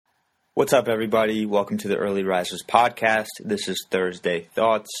What's up, everybody? Welcome to the Early Risers podcast. This is Thursday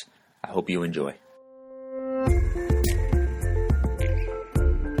Thoughts. I hope you enjoy.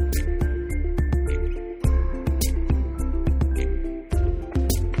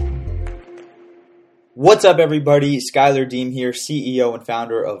 What's up, everybody? Skylar Deem here, CEO and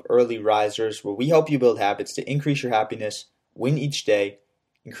founder of Early Risers, where we help you build habits to increase your happiness, win each day,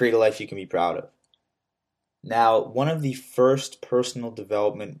 and create a life you can be proud of. Now, one of the first personal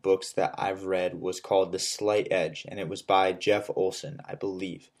development books that I've read was called The Slight Edge, and it was by Jeff Olson, I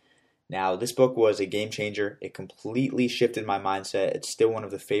believe. Now, this book was a game changer. It completely shifted my mindset. It's still one of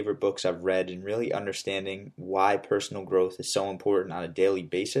the favorite books I've read in really understanding why personal growth is so important on a daily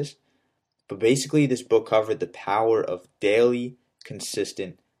basis. But basically, this book covered the power of daily,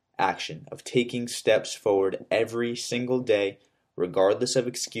 consistent action, of taking steps forward every single day, regardless of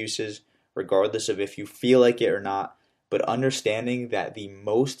excuses, regardless of if you feel like it or not, but understanding that the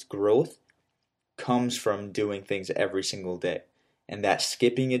most growth comes from doing things every single day, and that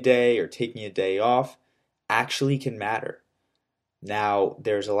skipping a day or taking a day off actually can matter. Now,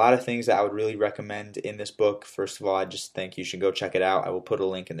 there's a lot of things that I would really recommend in this book. First of all, I just think you should go check it out. I will put a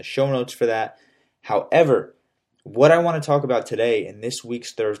link in the show notes for that. However, what I want to talk about today in this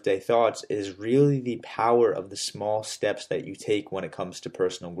week's Thursday Thoughts is really the power of the small steps that you take when it comes to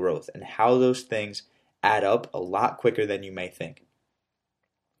personal growth and how those things add up a lot quicker than you may think.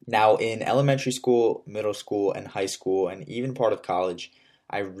 Now, in elementary school, middle school, and high school, and even part of college,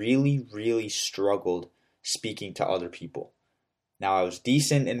 I really struggled speaking to other people. Now, I was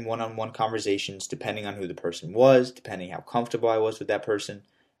decent in one-on-one conversations depending on who the person was, depending how comfortable I was with that person.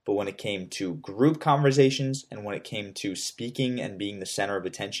 But when it came to group conversations and when it came to speaking and being the center of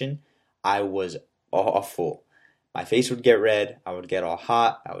attention, I was awful. My face would get red, I would get all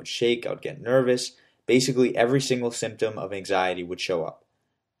hot, I would shake, I would get nervous. Basically, every single symptom of anxiety would show up.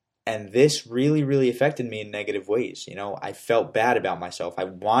 And this really affected me in negative ways. I felt bad about myself. I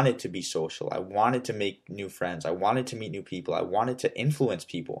wanted to be social. I wanted to make new friends. I wanted to meet new people. I wanted to influence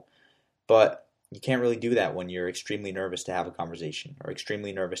people. But you can't really do that when you're extremely nervous to have a conversation or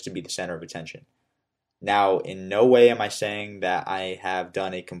extremely nervous to be the center of attention. Now, in no way am I saying that I have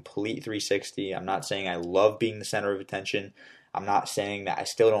done a complete 360. I'm not saying I love being the center of attention. I'm not saying that I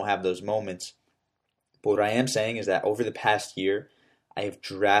still don't have those moments. But what I am saying is that over the past year, I have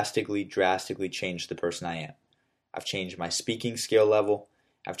drastically changed the person I am. I've changed my speaking skill level.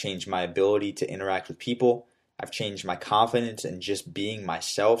 I've changed my ability to interact with people. I've changed my confidence in just being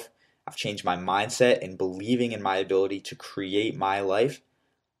myself. I've changed my mindset in believing in my ability to create my life.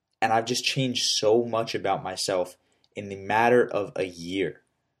 And I've just changed so much about myself in the matter of a year.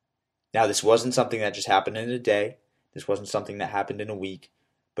 Now, this wasn't something that just happened in a day. This wasn't something that happened in a week.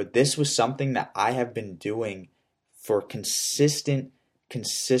 But this was something that I have been doing for consistent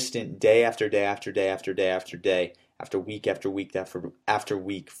day after day after day after day after day, after week after week after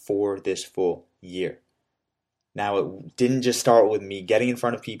week for this full year. Now, it didn't just start with me getting in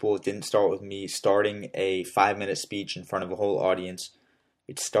front of people. It didn't start with me starting a 5-minute speech in front of a whole audience.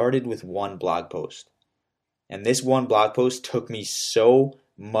 It started with one blog post. And this one blog post took me so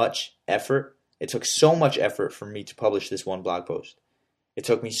much effort. It took so much effort for me to publish this one blog post. It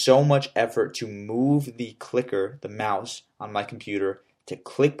took me so much effort to move the clicker, the mouse, on my computer, to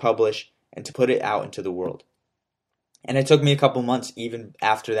click publish, and to put it out into the world. And it took me a couple months even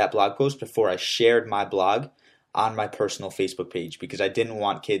after that blog post before I shared my blog on my personal Facebook page, because I didn't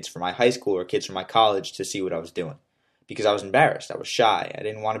want kids from my high school or kids from my college to see what I was doing, because I was embarrassed. I was shy. I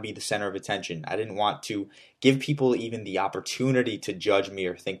didn't want to be the center of attention. I didn't want to give people even the opportunity to judge me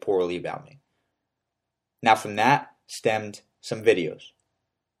or think poorly about me. Now, from that stemmed some videos.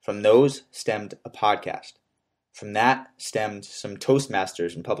 From those stemmed a podcast. From that stemmed some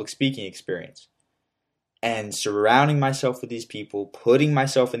Toastmasters and public speaking experience. And surrounding myself with these people, putting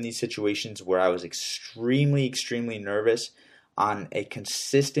myself in these situations where I was extremely nervous on a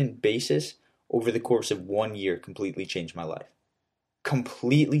consistent basis over the course of 1 year completely changed my life.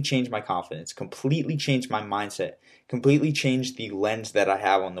 Completely changed my confidence, completely changed my mindset, completely changed the lens that I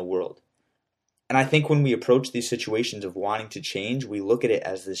have on the world. And I think when we approach these situations of wanting to change, we look at it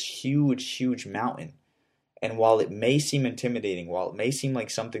as this huge mountain. And while it may seem intimidating, while it may seem like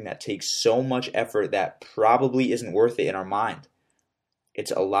something that takes so much effort that probably isn't worth it in our mind,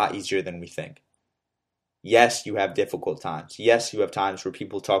 it's a lot easier than we think. Yes, you have difficult times. Yes, you have times where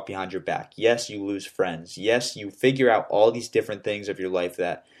people talk behind your back. Yes, you lose friends. Yes, you figure out all these different things of your life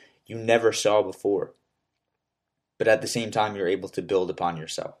that you never saw before. But at the same time, you're able to build upon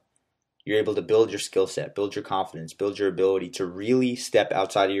yourself. You're able to build your skill set, build your confidence, build your ability to really step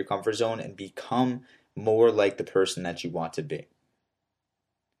outside of your comfort zone and become more like the person that you want to be.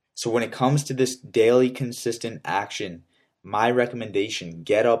 So when it comes to this daily consistent action, my recommendation,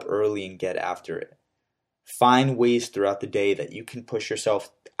 get up early and get after it. Find ways throughout the day that you can push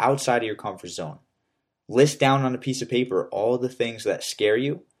yourself outside of your comfort zone. List down on a piece of paper all the things that scare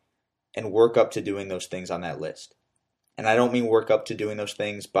you and work up to doing those things on that list. And I don't mean work up to doing those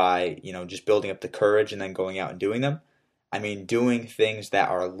things by, just building up the courage and then going out and doing them. I mean doing things that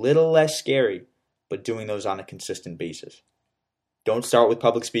are a little less scary, but doing those on a consistent basis. Don't start with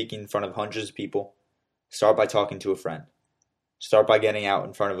public speaking in front of hundreds of people. Start by talking to a friend. Start by getting out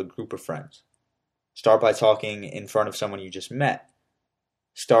in front of a group of friends. Start by talking in front of someone you just met.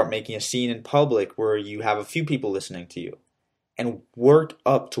 Start making a scene in public where you have a few people listening to you. And work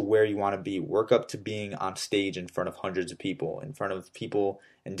up to where you want to be. Work up to being on stage in front of hundreds of people, in front of people,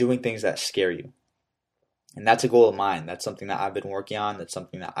 and doing things that scare you. And that's a goal of mine. That's something that I've been working on. That's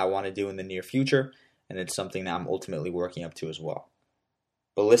something that I want to do in the near future. And it's something that I'm ultimately working up to as well.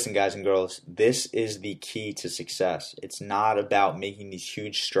 But listen, guys and girls, this is the key to success. It's not about making these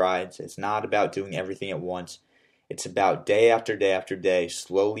huge strides. It's not about doing everything at once. It's about day after day after day,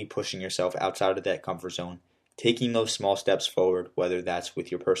 slowly pushing yourself outside of that comfort zone, taking those small steps forward, whether that's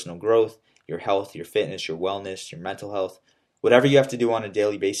with your personal growth, your health, your fitness, your wellness, your mental health. Whatever you have to do on a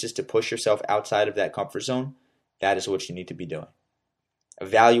daily basis to push yourself outside of that comfort zone, that is what you need to be doing.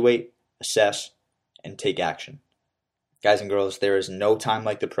 Evaluate, assess, and take action. Guys and girls, there is no time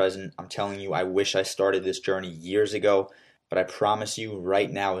like the present. I'm telling you, I wish I started this journey years ago, but I promise you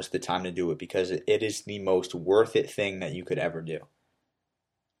right now is the time to do it because it is the most worth it thing that you could ever do.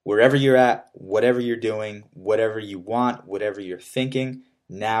 Wherever you're at, whatever you're doing, whatever you want, whatever you're thinking,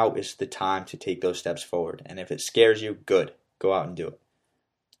 now is the time to take those steps forward. And if it scares you, good. Go out and do it.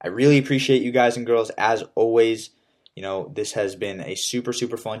 I really appreciate you guys and girls. As always, this has been a super,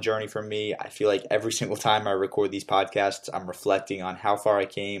 super fun journey for me. I feel like every single time I record these podcasts, I'm reflecting on how far I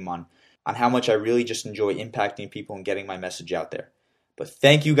came, on how much I really just enjoy impacting people and getting my message out there. But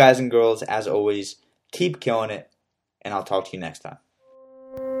thank you guys and girls. As always, keep killing it, and I'll talk to you next time.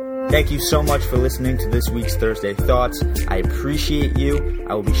 Thank you so much for listening to this week's Thursday Thoughts. I appreciate you.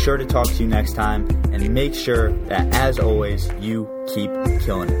 I will be sure to talk to you next time, and make sure that, as always, you keep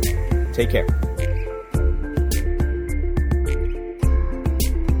killing it. Take care.